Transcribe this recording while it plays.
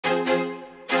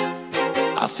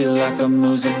I feel like I'm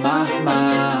losing my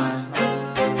mind.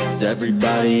 Is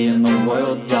everybody in the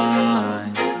world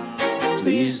blind?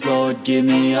 Please, Lord, give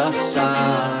me a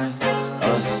sign,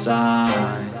 a sign.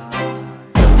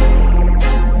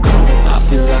 I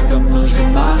feel like I'm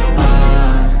losing my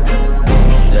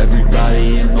mind. Is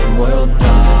everybody in the world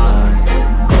blind?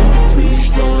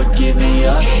 Please, Lord, give me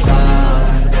a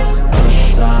sign, a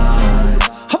sign.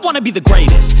 I wanna be the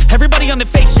greatest. Everybody on the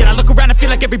fake shit. I look around and feel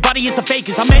like everybody is the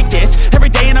fakest. I make this every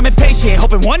day and I'm impatient,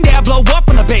 hoping one day I blow up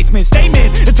from the basement.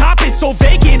 Statement, the top is so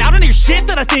vacant. I don't hear shit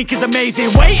that I think is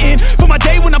amazing. Waiting for my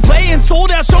day when I'm playing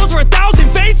sold out shows for 1,000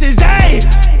 faces. Hey,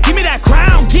 give me that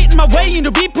crown, get in my way and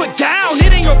to be put down.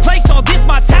 It ain't your place, all this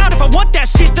my town. If I want that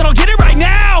shit, then I'll get it right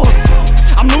now.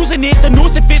 I'm losing it, the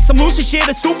noose it fits. I'm losing shit,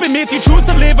 a stupid myth. You choose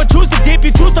to live or choose to dip.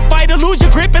 You choose to fight or lose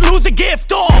your grip and lose a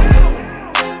gift.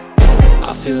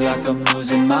 I feel like I'm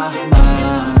losing my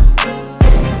mind.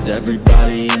 Is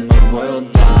everybody in the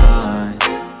world blind?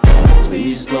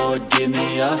 Please, Lord, give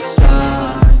me a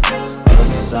sign, a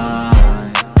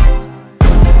sign.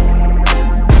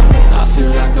 I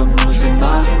feel like I'm losing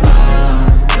my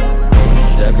mind.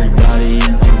 Is everybody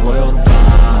in the world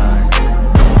blind?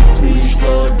 Please,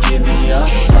 Lord, give me a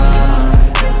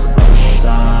sign, a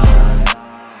sign.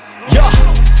 Yeah.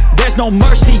 There's no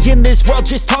mercy in this world,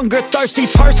 just hunger-thirsty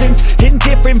persons in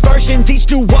different versions. Each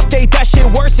new update, that shit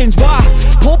worsens. Why?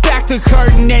 Pull back the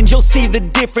curtain and you'll see the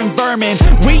different vermin.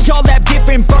 We all have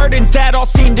different burdens that all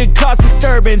seem to cause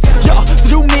disturbance. Yo, so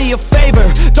do me a favor,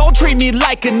 don't treat me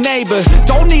like a neighbor.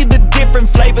 Don't need the different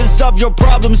flavors of your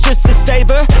problems just to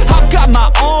savor. I've got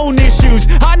my own issues,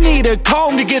 I need a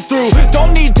comb to get through.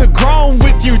 Don't need to groan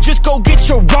with you, just go get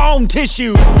your own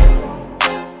tissue.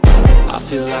 I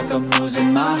feel like I'm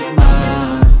losing my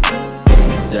mind.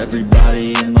 Is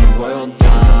everybody in the world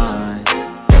blind?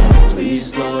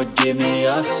 Please, Lord, give me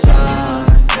a sign,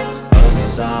 a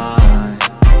sign.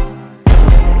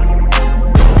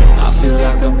 I feel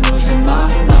like I'm losing my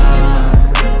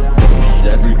mind. Is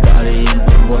everybody in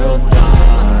the world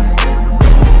blind?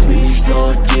 Please,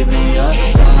 Lord, give me a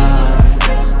sign,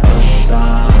 a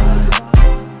sign.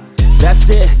 That's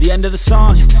it, the end of the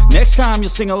song. Next time you'll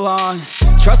sing along.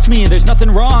 Trust me, there's nothing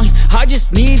wrong. I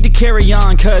just need to carry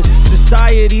on, cause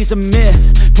society's a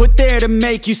myth put there to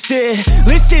make you sit.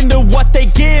 Listen to what they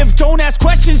give. Don't ask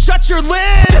questions, shut your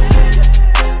lid.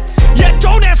 Yeah,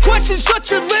 don't ask questions, shut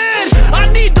your lid. I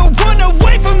need to run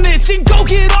away from this and go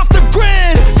get off the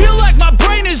grid. Feel like my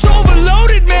brain is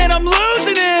overloaded, man, I'm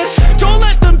losing it. Don't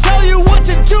let them tell you what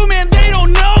to do, man, they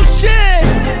don't know shit.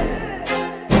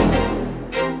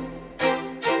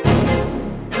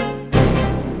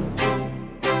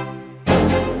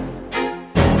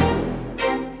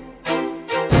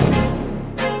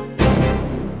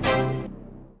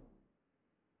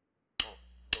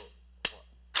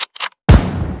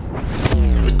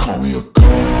 Call me a god.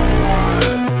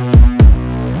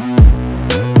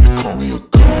 They call me a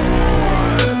god.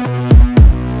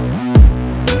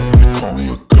 They call me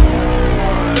a god.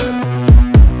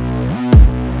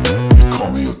 They call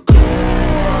me a god.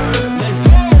 Let's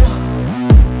go.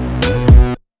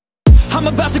 I'm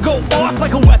about to go off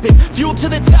like a weapon. Fuel to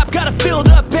the top, got a filled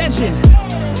up engine.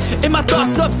 In my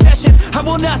thoughts, obsession. I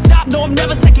will not stop, no, I'm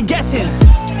never second guessing.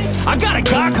 I got a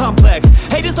God complex.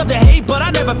 Haters love to hate, but I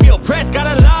never feel pressed. Got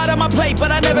a lot on my plate,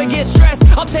 but I never get stressed.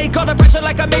 I'll take all the pressure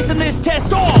like I'm acing this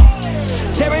test.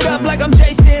 Tear it up like I'm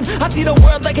Jason. I see the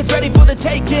world like it's ready for the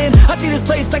taking. I see this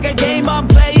place like a game I'm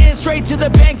playing. Straight to the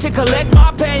bank to collect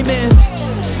my payments.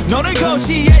 No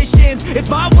negotiations, it's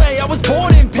my way, I was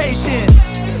born impatient.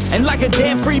 And like a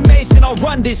damn Freemason, I'll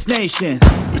run this nation.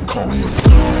 They call me a god.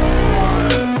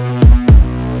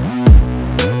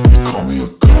 They call me a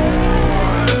god.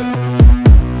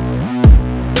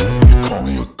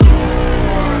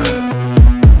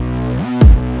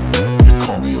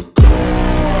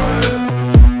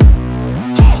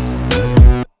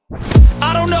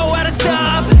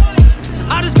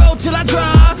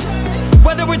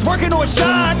 Working or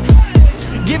shots,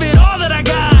 give it all that I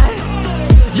got.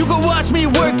 You can watch me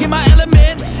work in my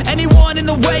element. Anyone in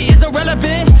the way is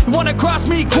irrelevant. You wanna cross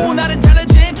me, cool, not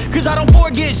intelligent, cause I don't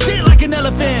forget shit like an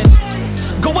elephant.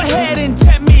 Go ahead and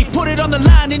tempt me, put it on the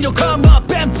line and you'll come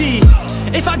up empty.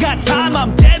 If I got time,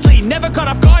 I'm deadly. Never caught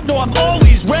off guard, no, I'm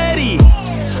always ready.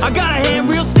 I got a hand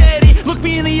real steady. Look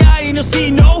me in the eye and you'll see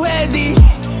no hezzy.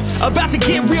 About to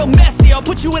get real messy. I'll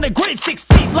put you in a grid 6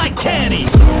 feet like Kenny.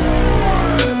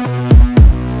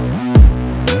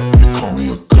 They call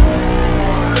me a god.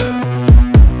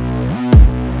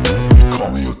 They call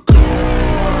me a god.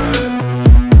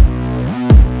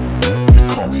 They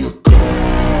call me a god.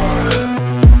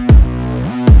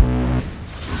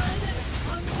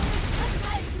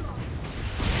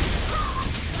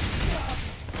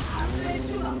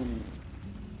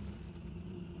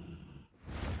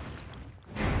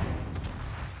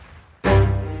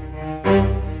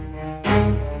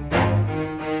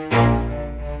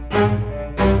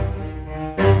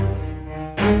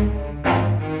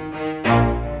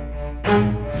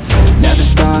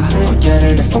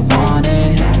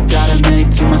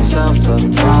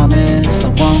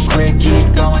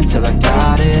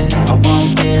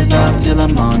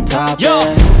 I'm on top, Yo,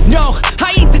 yeah. no,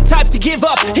 I ain't the type to give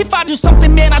up. If I do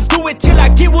something, man, I do it till I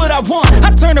get what I want. I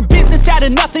turn a business out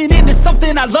of nothing into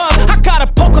something I love. I got a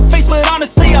poker face, but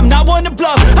honestly, I'm not one to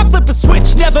bluff. I flip a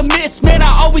switch, never miss, man,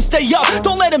 I always stay up.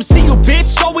 Don't let them see you,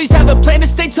 bitch, always have a plan to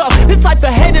stay tough. This life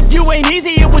ahead of you ain't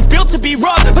easy, it was built to be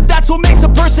rough. But that's what makes a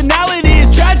personality,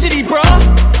 is tragedy, bruh.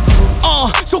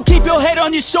 So keep your head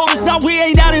on your shoulders. Now we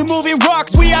ain't out here moving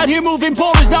rocks, we out here moving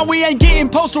boulders. Now we ain't getting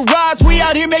posterized, we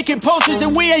out here making posters.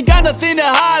 And we ain't got nothing to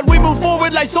hide, we move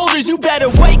forward like soldiers. You better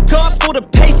wake up for the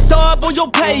pay stub, or you'll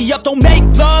pay up. Don't make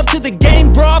love to the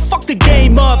game, bruh, fuck the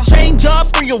game up. Change up,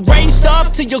 rearrange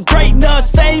stuff to your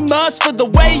greatness. Famous for the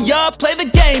way up, play the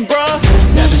game,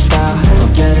 bruh. Never stop, I'll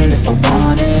get it if I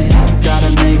want it. Gotta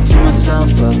make to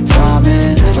myself a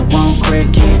promise. I won't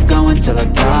quit, keep going till I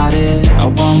got it. I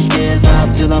won't give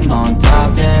up till I'm on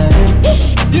top, yeah.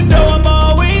 You know I'm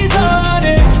always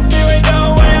honest, there ain't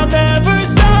no way I'm ever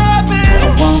stopping.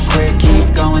 I won't quit,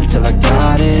 keep going till I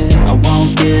got it. I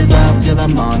won't give up till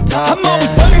I'm on top, I'm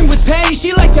always flirting with pain,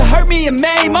 she like to hurt me and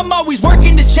maim. I'm always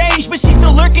working to change, but she's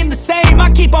still lurking the same. I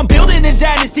keep on building a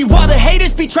dynasty while the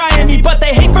haters be trying me. But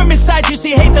they hate from inside, you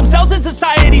see, hate themselves in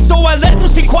society. So I let them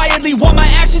speak quietly while my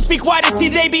actions speak wider. See,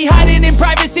 they be hiding in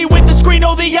privacy with the screen.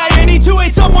 Oh, the irony to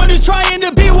hate someone who's trying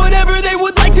to be whatever they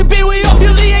would like to be. We all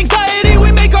feel the anxiety,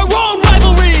 we make our own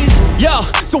rivalries. Yo,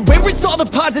 so where is all the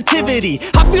positivity?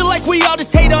 I feel like we all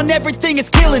just hate on everything, it's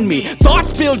killing me.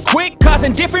 Thoughts build quick,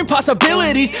 causing different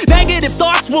possibilities. Negative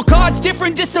thoughts will cause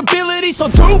different disabilities. So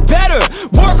do better,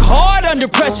 work hard under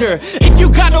pressure. If you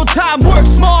got no time, work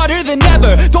smarter than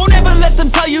ever. Don't ever let them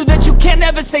tell you that you can't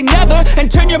ever say never.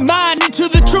 And turn your mind into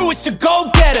the truest of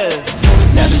go-getters.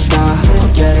 Never stop,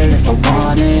 I'll get it if I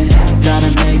want it.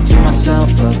 Gotta make to myself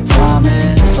a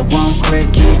promise. I won't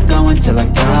quit, keep going till I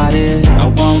got it. I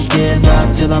won't give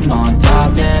up till I'm on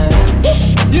top, yeah.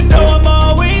 You know I'm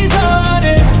always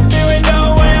honest, there ain't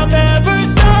no way I'm ever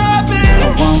stopping.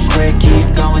 I won't quit,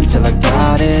 keep going till I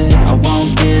got it. I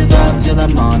won't give up till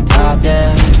I'm on top,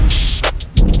 yeah.